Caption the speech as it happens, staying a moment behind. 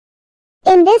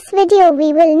In this video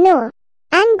we will know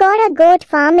Angora goat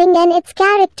farming and its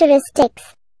characteristics.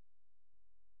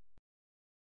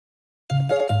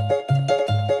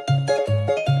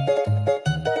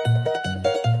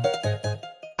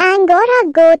 Angora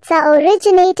goats are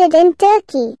originated in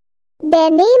Turkey. Their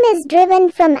name is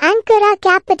driven from Ankara,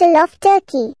 capital of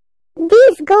Turkey.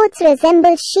 These goats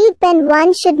resemble sheep and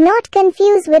one should not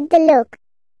confuse with the look.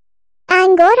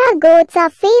 Angora goats are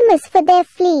famous for their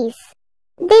fleece.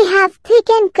 They have thick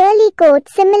and curly coat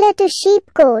similar to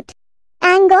sheep coat.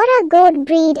 Angora goat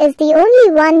breed is the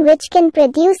only one which can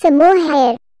produce a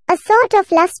mohair, a sort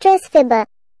of lustrous fiber,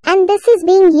 and this is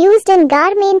being used in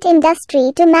garment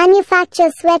industry to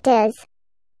manufacture sweaters.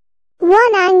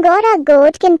 One Angora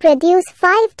goat can produce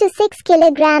 5 to 6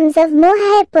 kilograms of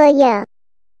mohair per year.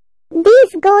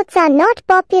 These goats are not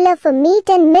popular for meat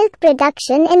and milk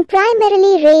production and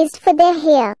primarily raised for their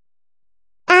hair.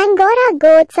 Angora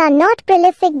goats are not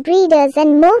prolific breeders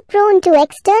and more prone to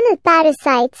external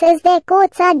parasites as their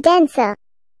coats are denser.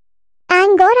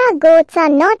 Angora goats are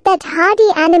not that hardy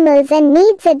animals and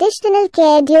needs additional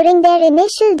care during their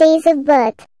initial days of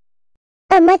birth.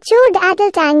 A matured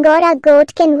adult Angora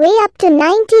goat can weigh up to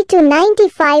 90 to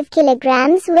 95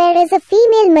 kilograms, whereas a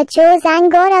female mature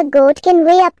Angora goat can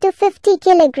weigh up to 50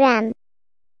 kilograms.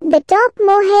 The top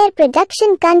mohair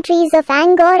production countries of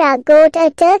Angora goat are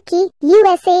Turkey,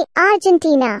 USA,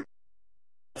 Argentina,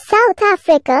 South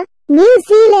Africa, New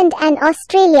Zealand and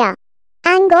Australia.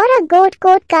 Angora goat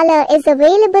coat color is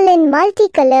available in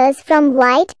multicolors from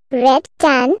white, red,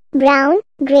 tan, brown,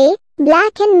 grey,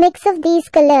 black and mix of these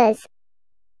colors.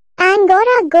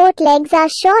 Angora goat legs are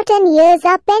short and ears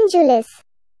are pendulous.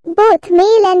 Both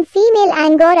male and female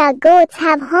Angora goats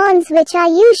have horns which are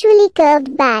usually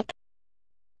curved back.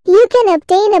 You can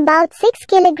obtain about 6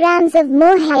 kilograms of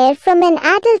mohair from an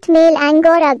adult male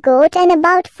Angora goat and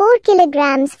about 4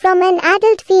 kilograms from an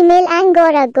adult female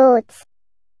Angora goats.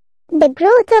 The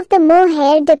growth of the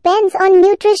mohair depends on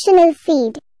nutritional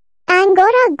feed.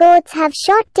 Angora goats have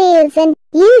short tails and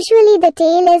usually the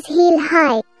tail is heel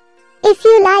high. If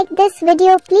you like this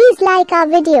video, please like our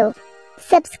video,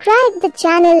 subscribe the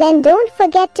channel and don't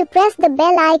forget to press the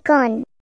bell icon.